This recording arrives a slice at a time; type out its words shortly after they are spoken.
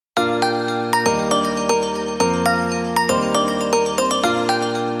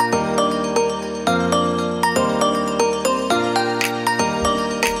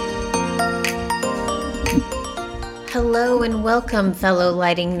Welcome, fellow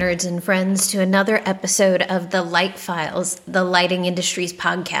lighting nerds and friends, to another episode of the Light Files, the lighting industry's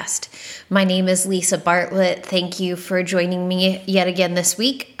podcast. My name is Lisa Bartlett. Thank you for joining me yet again this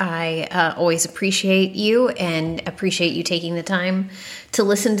week. I always appreciate you and appreciate you taking the time to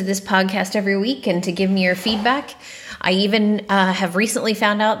listen to this podcast every week and to give me your feedback. I even have recently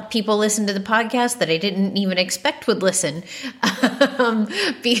found out people listen to the podcast that I didn't even expect would listen,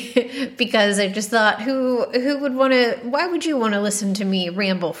 because I just thought, who would want to? Why would you want to listen to me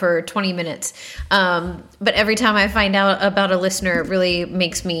ramble for 20 minutes? But every time I find out about a listener, it really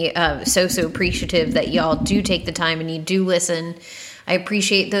makes me so appreciative that y'all do take the time and you do listen. I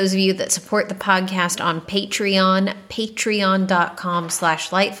appreciate those of you that support the podcast on Patreon,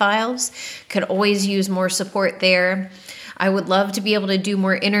 patreon.com/lightfiles. Could always use more support there. I would love to be able to do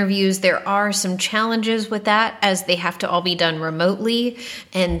more interviews. There are some challenges with that as they have to all be done remotely,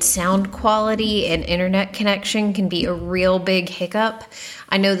 and sound quality and internet connection can be a real big hiccup.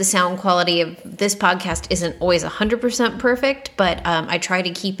 I know the sound quality of this podcast isn't always 100% perfect, but I try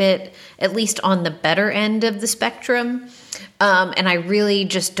to keep it at least on the better end of the spectrum. And I really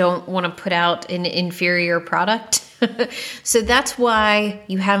just don't want to put out an inferior product. So that's why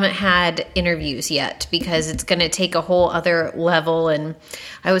you haven't had interviews yet, because it's going to take a whole other level. And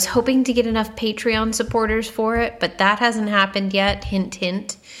I was hoping to get enough Patreon supporters for it, but that hasn't happened yet. Hint,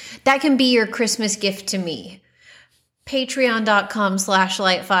 hint. That can be your Christmas gift to me.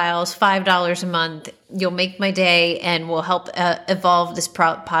 Patreon.com/lightfiles, $5 a month. You'll make my day and will help evolve this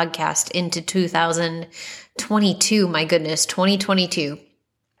podcast into 2022. My goodness, 2022.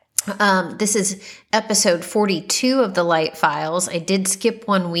 This is episode 42 of the Light Files. I did skip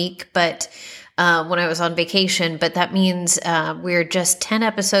 1 week, but when I was on vacation, but that means we're just 10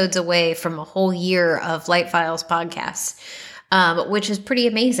 episodes away from a whole year of Light Files podcasts, which is pretty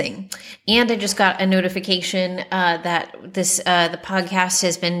amazing. And I just got a notification that the podcast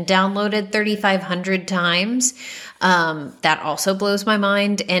has been downloaded 3,500 times. That also blows my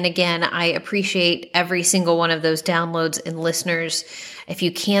mind. And again, I appreciate every single one of those downloads and listeners. If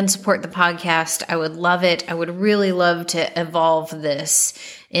you can support the podcast, I would love it. I would really love to evolve this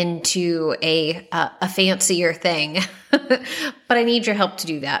into a fancier thing, but I need your help to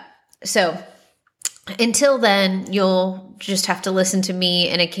do that. So until then, you'll just have to listen to me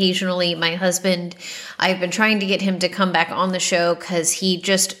and occasionally my husband. I've been trying to get him to come back on the show because he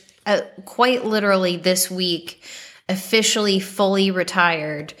just quite literally this week officially fully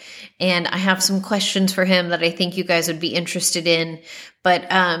ratired, and I have some questions for him that I think you guys would be interested in.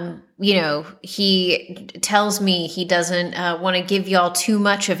 But he tells me he doesn't want to give y'all too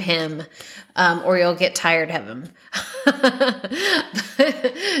much of him, or you'll get tired of him.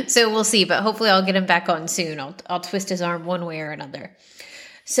 So we'll see, but hopefully I'll get him back on soon. I'll twist his arm one way or another.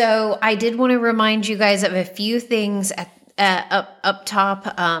 So I did want to remind you guys of a few things up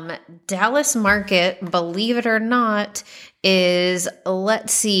top. Dallas Market, believe it or not, is,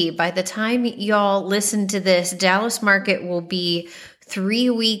 let's see, by the time y'all listen to this, Dallas Market will be 3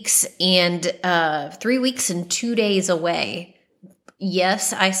 weeks and 2 days away.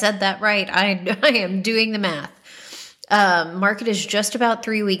 Yes, I said that right. I am doing the math. Market is just about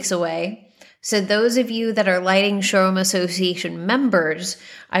 3 weeks away. So those of you that are Lighting Showroom Association members,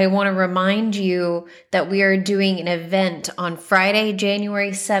 I want to remind you that we are doing an event on Friday,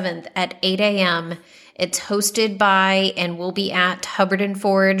 January 7th at 8 a.m. It's hosted by and will be at Hubbard &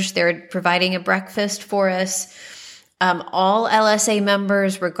 Forge. They're providing a breakfast for us. All LSA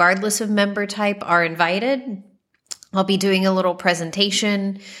members, regardless of member type, are invited. I'll be doing a little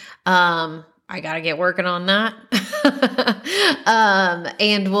presentation. I got to get working on that.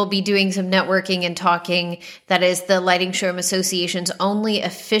 And we'll be doing some networking and talking. That is the Lighting Showroom Association's only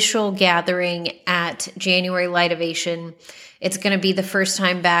official gathering at January Lightovation. It's going to be the first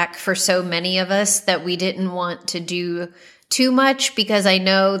time back for so many of us that we didn't want to do too much, because I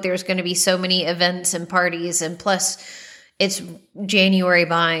know there's going to be so many events and parties, and plus it's January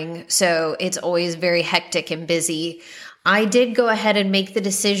buying, so it's always very hectic and busy. I did go ahead and make the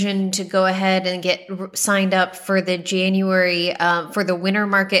decision to go ahead and get signed up for the January, for the winter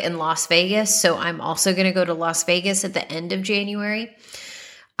market in Las Vegas. So I'm also going to go to Las Vegas at the end of January.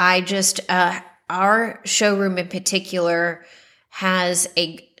 Our showroom in particular has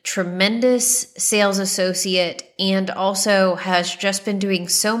a tremendous sales associate and also has just been doing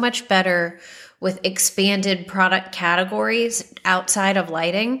so much better with expanded product categories outside of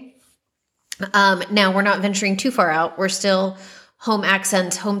lighting. Now we're not venturing too far out. We're still home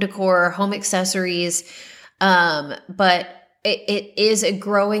accents, home decor, home accessories. But it is a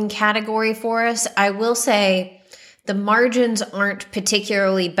growing category for us. I will say the margins aren't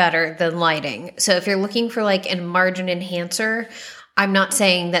particularly better than lighting. So if you're looking for like a margin enhancer, I'm not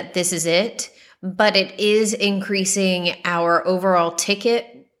saying that this is it, but it is increasing our overall ticket,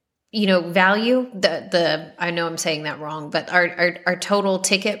 value. I know I'm saying that wrong, but our total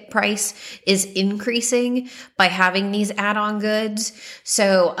ticket price is increasing by having these add-on goods.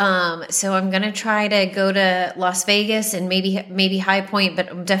 So I'm going to try to go to Las Vegas and maybe High Point, but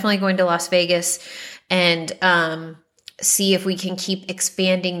I'm definitely going to Las Vegas and see if we can keep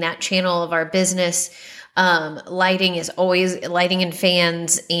expanding that channel of our business. Lighting and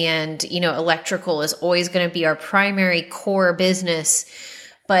fans and, electrical is always going to be our primary core business.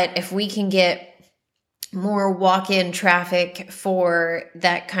 But if we can get more walk-in traffic for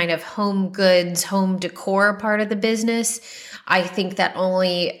that kind of home goods, home decor part of the business, I think that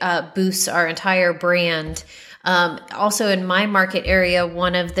only boosts our entire brand. Also in my market area,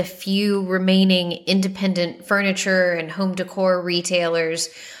 one of the few remaining independent furniture and home decor retailers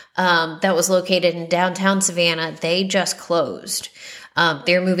that was located in downtown Savannah, they just closed.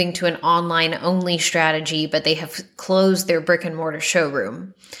 They're moving to an online only strategy, but they have closed their brick and mortar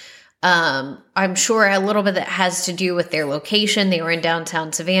showroom. I'm sure a little bit that has to do with their location. They were in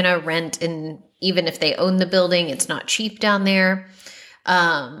downtown Savannah, rent, and even if they own the building, it's not cheap down there.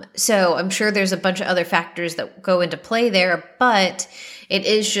 So I'm sure there's a bunch of other factors that go into play there, but it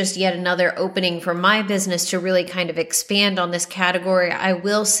is just yet another opening for my business to really kind of expand on this category. I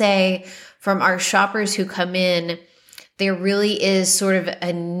will say from our shoppers who come in, there really is sort of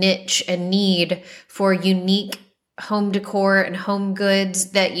a niche, a need for unique home decor and home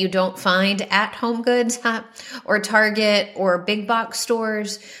goods that you don't find at Home Goods or Target or big box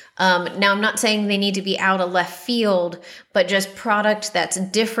stores. Now, I'm not saying they need to be out of left field, but just product that's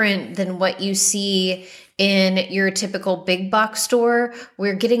different than what you see in your typical big box store.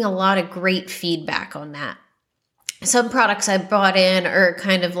 We're getting a lot of great feedback on that. Some products I brought in are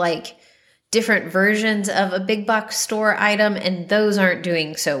kind of like different versions of a big box store item, and those aren't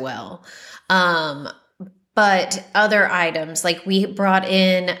doing so well. But other items, like we brought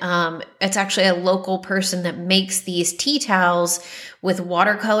in, it's actually a local person that makes these tea towels with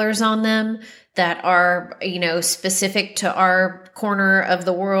watercolors on them that are, specific to our corner of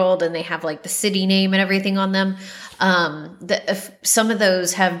the world, and they have like the city name and everything on them. Some of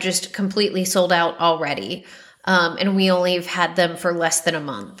those have just completely sold out already. And we only have had them for less than a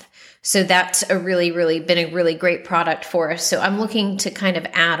month. So that's been a really great product for us. So I'm looking to kind of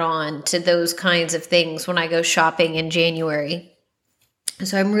add on to those kinds of things when I go shopping in January.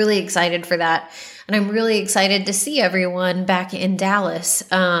 So I'm really excited for that. And I'm really excited to see everyone back in Dallas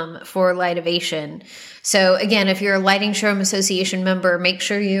for Lightovation. So again, if you're a Lighting Showroom Association member, make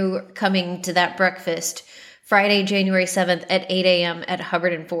sure you're coming to that breakfast Friday, January 7th at 8 a.m. at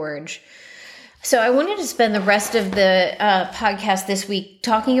Hubbard and Forge. So I wanted to spend the rest of the podcast this week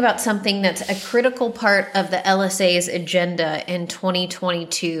talking about something that's a critical part of the LSA's agenda in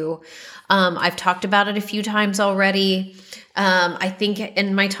 2022. I've talked about it a few times already. I think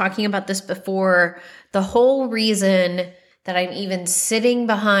in my talking about this before, the whole reason that I'm even sitting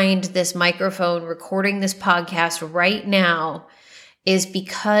behind this microphone recording this podcast right now is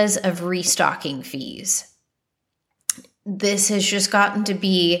because of restocking fees. This has just gotten to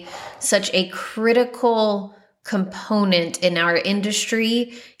be such a critical component in our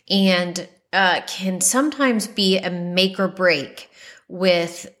industry and can sometimes be a make or break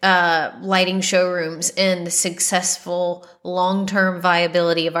with lighting showrooms and the successful long-term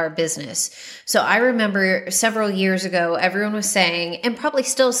viability of our business. So I remember several years ago, everyone was saying, and probably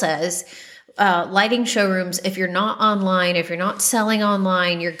still says, lighting showrooms, if you're not online, if you're not selling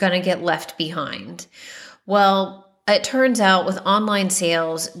online, you're going to get left behind. Well, it turns out with online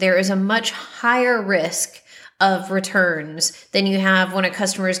sales, there is a much higher risk of returns than you have when a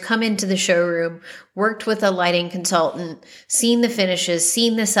customer has come into the showroom, worked with a lighting consultant, seen the finishes,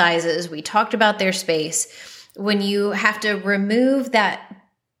 seen the sizes. We talked about their space. When you have to remove that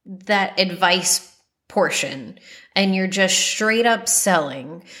advice portion and you're just straight up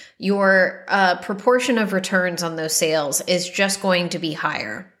selling, your proportion of returns on those sales is just going to be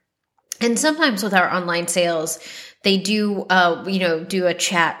higher. And sometimes with our online sales, they do, do a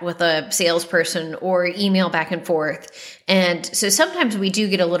chat with a salesperson or email back and forth. And so sometimes we do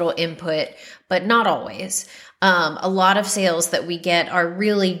get a little input, but not always. A lot of sales that we get are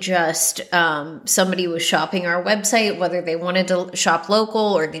really just somebody was shopping our website, whether they wanted to shop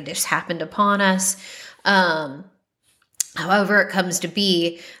local or they just happened upon us. However it comes to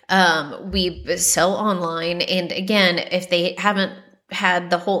be, we sell online. And again, if they haven't had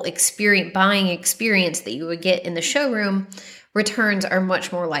the whole buying experience that you would get in the showroom, returns are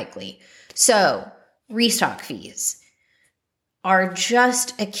much more likely. So restock fees. are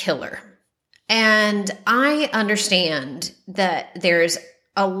just a killer. And I understand that there's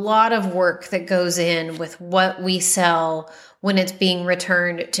a lot of work that goes in with what we sell when it's being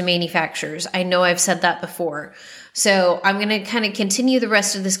returned to manufacturers. I know I've said that before. So I'm going to kind of continue the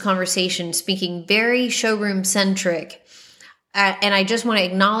rest of this conversation speaking very showroom centric. And I just want to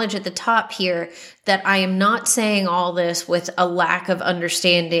acknowledge at the top here that I am not saying all this with a lack of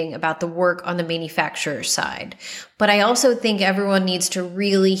understanding about the work on the manufacturer side. But I also think everyone needs to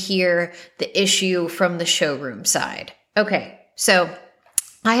really hear the issue from the showroom side. Okay, so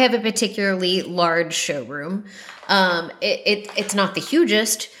I have a particularly large showroom. It's not the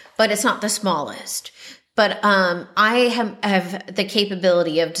hugest, but it's not the smallest. But I have the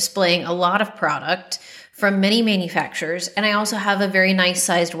capability of displaying a lot of product from many manufacturers. And I also have a very nice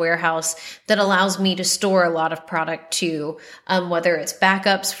sized warehouse that allows me to store a lot of product too, whether it's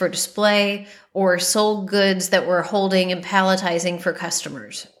backups for display or sold goods that we're holding and palletizing for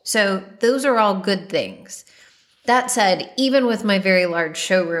customers. So those are all good things. That said, even with my very large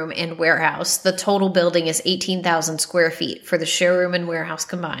showroom and warehouse, the total building is 18,000 square feet for the showroom and warehouse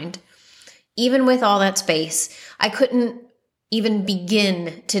combined. Even with all that space, I couldn't even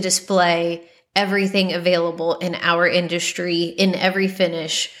begin to display everything available in our industry in every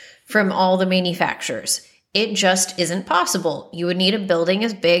finish from all the manufacturers. It just isn't possible. You would need a building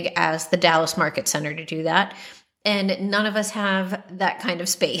as big as the Dallas Market Center to do that. And none of us have that kind of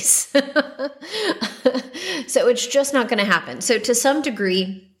space. So it's just not going to happen. So to some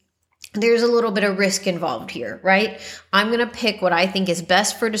degree, there's a little bit of risk involved here, right? I'm going to pick what I think is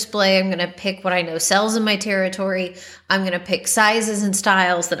best for display. I'm going to pick what I know sells in my territory. I'm going to pick sizes and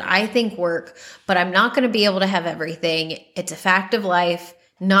styles that I think work, but I'm not going to be able to have everything. It's a fact of life.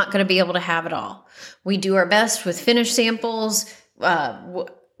 Not going to be able to have it all. We do our best with finished samples,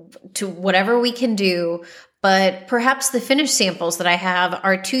 to whatever we can do. But perhaps the finished samples that I have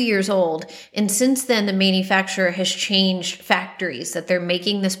are 2 years old. And since then, the manufacturer has changed factories that they're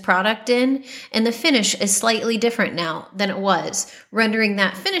making this product in. And the finish is slightly different now than it was, rendering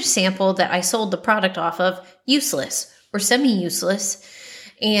that finished sample that I sold the product off of useless or semi-useless.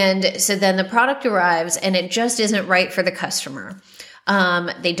 And so then the product arrives and it just isn't right for the customer.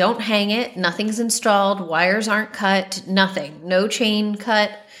 They don't hang it. Nothing's installed. Wires aren't cut. Nothing. No chain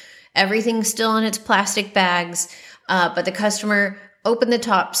cut. Everything's still in its plastic bags, but the customer opened the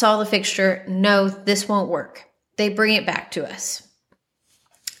top, saw the fixture. No, this won't work. They bring it back to us.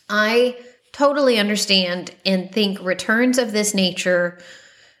 I totally understand and think returns of this nature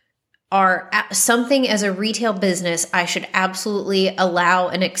are something as a retail business I should absolutely allow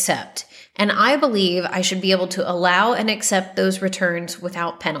and accept. And I believe I should be able to allow and accept those returns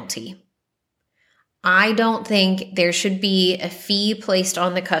without penalty. I don't think there should be a fee placed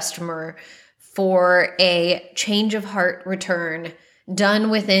on the customer for a change of heart return done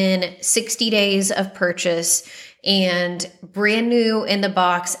within 60 days of purchase and brand new in the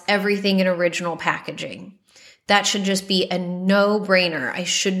box, everything in original packaging. That should just be a no-brainer. I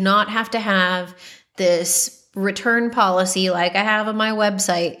should not have to have this return policy like I have on my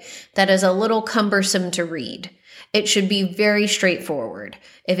website that is a little cumbersome to read. It should be very straightforward.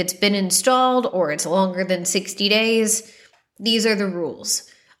 If it's been installed or it's longer than 60 days, these are the rules.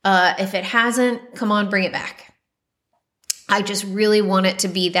 If it hasn't, come on, bring it back. I just really want it to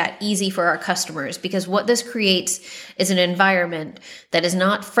be that easy for our customers because what this creates is an environment that is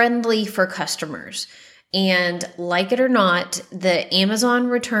not friendly for customers. And like it or not, the Amazon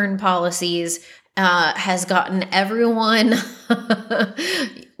return policies has gotten everyone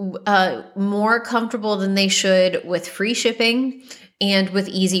more comfortable than they should with free shipping and with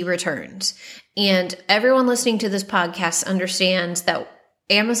easy returns. And everyone listening to this podcast understands that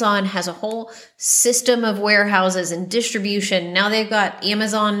Amazon has a whole system of warehouses and distribution. Now they've got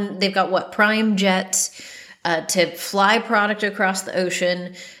Prime jets to fly product across the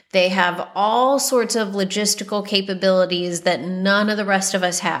ocean. They have all sorts of logistical capabilities that none of the rest of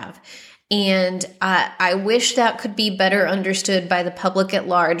us have. And I wish that could be better understood by the public at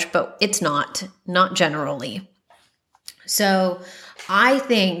large, but it's not generally. So I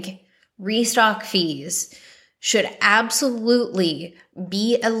think restock fees should absolutely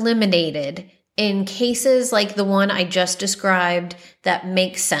be eliminated in cases like the one I just described that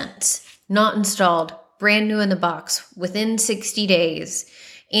makes sense. Not installed, brand new in the box, within 60 days.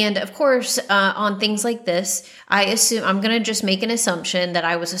 And of course, on things like this, I'm going to just make an assumption that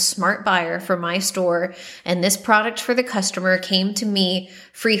I was a smart buyer for my store and this product for the customer came to me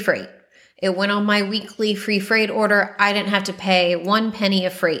free freight. It went on my weekly free freight order. I didn't have to pay 1 penny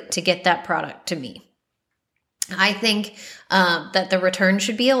of freight to get that product to me. I think that the return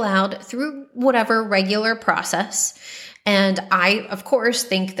should be allowed through whatever regular process. And I, of course,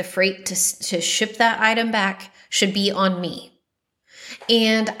 think the freight to ship that item back should be on me.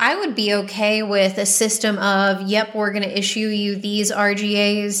 And I would be okay with a system of, yep, we're going to issue you these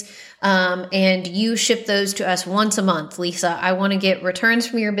RGAs, and you ship those to us once a month. Lisa, I want to get returns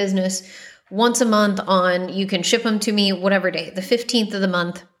from your business once a month you can ship them to me whatever day, the 15th of the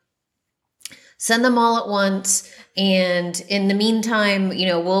month. Send them all at once. And in the meantime,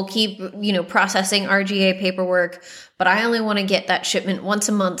 we'll keep, processing RGA paperwork, but I only want to get that shipment once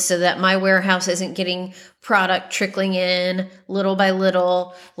a month so that my warehouse isn't getting product trickling in little by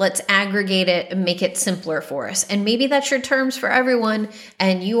little. Let's aggregate it and make it simpler for us. And maybe that's your terms for everyone.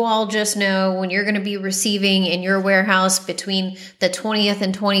 And you all just know when you're going to be receiving in your warehouse between the 20th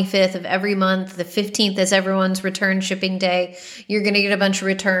and 25th of every month, the 15th is everyone's return shipping day. You're going to get a bunch of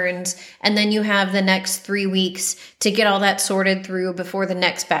returns. And then you have the next 3 weeks to get all that sorted through before the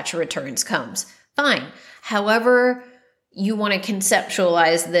next batch of returns comes. Fine. However, you want to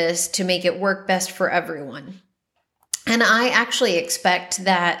conceptualize this to make it work best for everyone. And I actually expect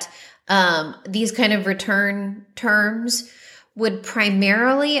that these kind of return terms would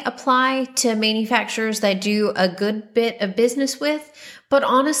primarily apply to manufacturers that do a good bit of business with. But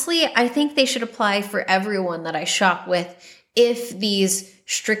honestly, I think they should apply for everyone that I shop with if these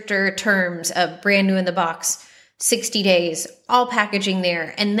stricter terms of brand new in the box, 60 days, all packaging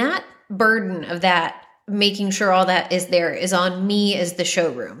there. And that burden of that, making sure all that is there, is on me as the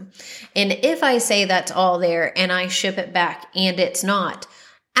showroom. And if I say that's all there and I ship it back and it's not,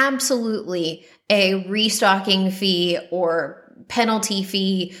 absolutely a restocking fee or penalty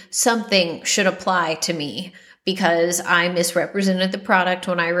fee, something should apply to me because I misrepresented the product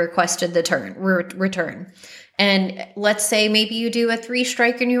when I requested the return. And let's say maybe you do a 3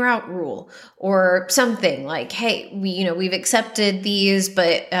 strike and you're out rule or something like, hey, we've accepted these,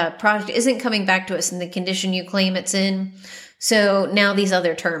 but product isn't coming back to us in the condition you claim it's in. So now these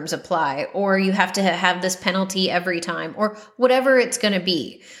other terms apply, or you have to have this penalty every time, or whatever it's going to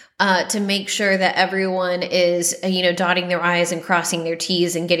be, to make sure that everyone is, dotting their I's and crossing their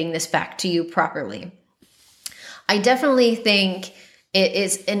T's and getting this back to you properly. I definitely think it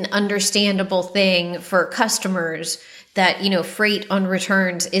is an understandable thing for customers that, freight on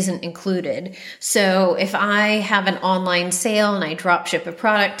returns isn't included. So if I have an online sale and I drop ship a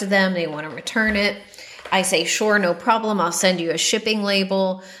product to them, they want to return it, I say, sure, no problem. I'll send you a shipping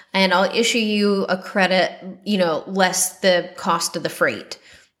label and I'll issue you a credit, less the cost of the freight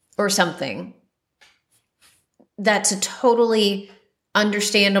or something. That's a totally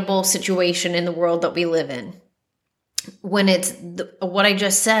understandable situation in the world that we live in. When it's what I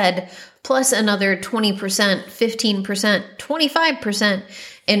just said, plus another 20%, 15%, 25%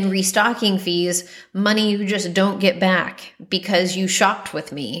 in restocking fees, money you just don't get back because you shopped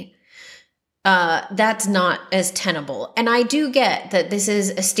with me, that's not as tenable. And I do get that this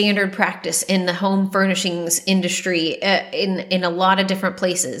is a standard practice in the home furnishings industry in a lot of different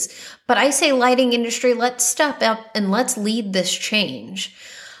places. But I say, lighting industry, let's step up and let's lead this change.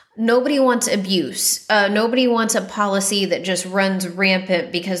 Nobody wants abuse. Nobody wants a policy that just runs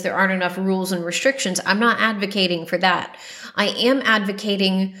rampant because there aren't enough rules and restrictions. I'm not advocating for that. I am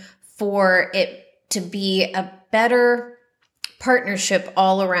advocating for it to be a better partnership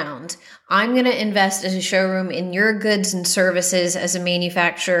all around. I'm going to invest as a showroom in your goods and services as a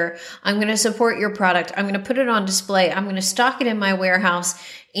manufacturer. I'm going to support your product. I'm going to put it on display. I'm going to stock it in my warehouse.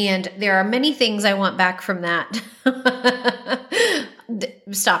 And there are many things I want back from that.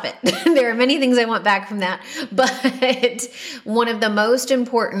 Stop it. There are many things I want back from that. But one of the most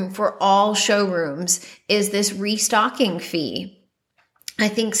important for all showrooms is this restocking fee. I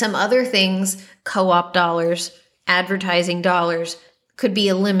think some other things, co-op dollars, advertising dollars, could be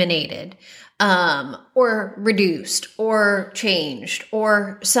eliminated, or reduced or changed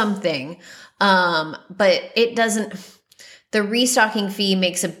or something. But it doesn't. The restocking fee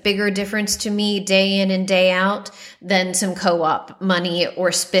makes a bigger difference to me day in and day out than some co-op money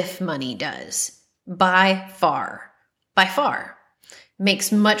or spiff money does. By far.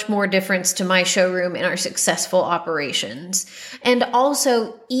 Makes much more difference to my showroom and our successful operations. And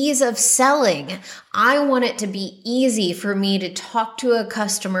also ease of selling. I want it to be easy for me to talk to a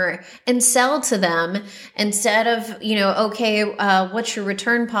customer and sell to them instead of, okay, what's your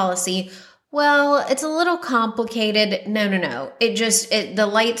return policy? Well, it's a little complicated. No. The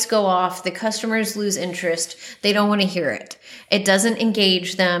lights go off. The customers lose interest. They don't want to hear it. It doesn't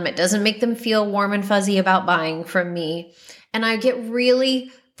engage them. It doesn't make them feel warm and fuzzy about buying from me. And I get really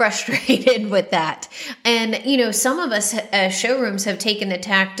frustrated with that. And, some of us as showrooms have taken the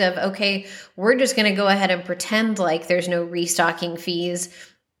tact of, okay, we're just going to go ahead and pretend like there's no restocking fees.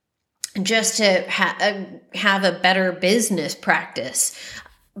 just to have a better business practice.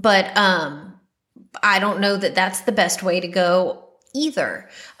 But I don't know that that's the best way to go either.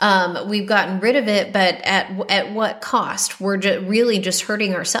 We've gotten rid of it, but at what cost? We're really just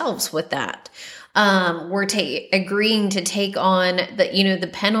hurting ourselves with that. We're agreeing to take on the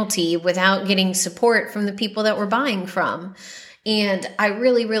penalty without getting support from the people that we're buying from. And I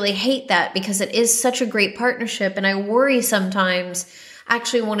really, really hate that, because it is such a great partnership. And I worry sometimes,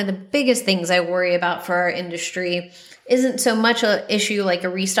 actually, one of the biggest things I worry about for our industry isn't so much an issue like a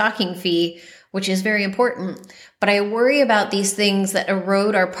restocking fee, which is very important, but I worry about these things that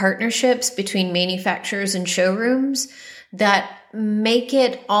erode our partnerships between manufacturers and showrooms, that make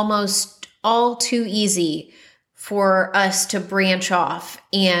it almost all too easy for us to branch off,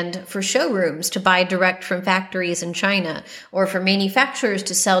 and for showrooms to buy direct from factories in China, or for manufacturers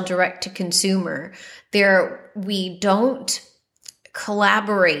to sell direct to consumer. We don't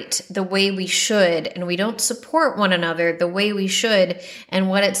collaborate the way we should, and we don't support one another the way we should. And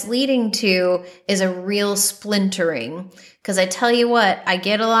what it's leading to is a real splintering. Because I tell you what, I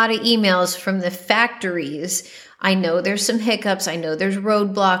get a lot of emails from the factories. I know there's some hiccups. I know there's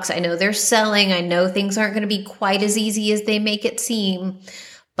roadblocks. I know they're selling. I know things aren't going to be quite as easy as they make it seem.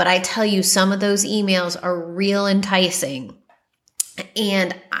 But I tell you, some of those emails are real enticing.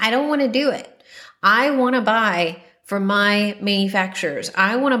 And I don't want to do it. I want to buy from my manufacturers.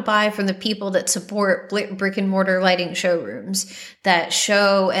 I want to buy from the people that support brick and mortar lighting showrooms, that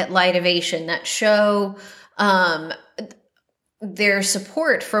show at Lightovation, that show their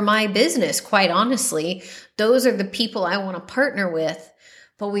support for my business. Quite honestly, those are the people I want to partner with.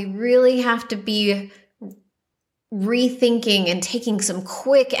 But we really have to be rethinking and taking some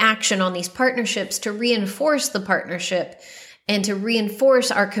quick action on these partnerships to reinforce the partnership, and to reinforce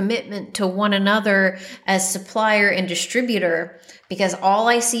our commitment to one another as supplier and distributor, because all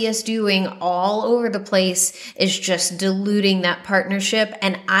I see us doing all over the place is just diluting that partnership.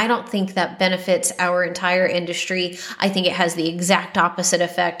 And I don't think that benefits our entire industry. I think it has the exact opposite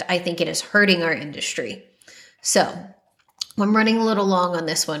effect. I think it is hurting our industry. So I'm running a little long on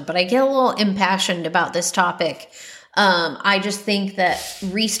this one, but I get a little impassioned about this topic. I just think that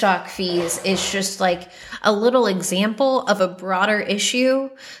restock fees is just like a little example of a broader issue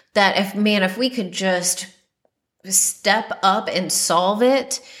that if we could just step up and solve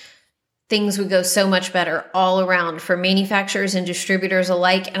it, things would go so much better all around for manufacturers and distributors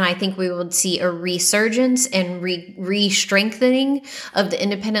alike. And I think we would see a resurgence and re-strengthening of the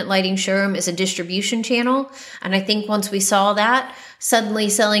independent lighting showroom as a distribution channel. And I think once we saw that, suddenly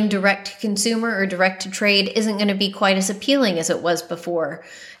selling direct to consumer or direct to trade isn't going to be quite as appealing as it was before.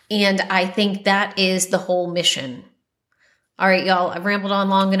 And I think that is the whole mission. All right, y'all, I've rambled on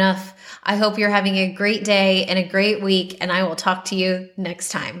long enough. I hope you're having a great day and a great week, and I will talk to you next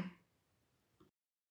time.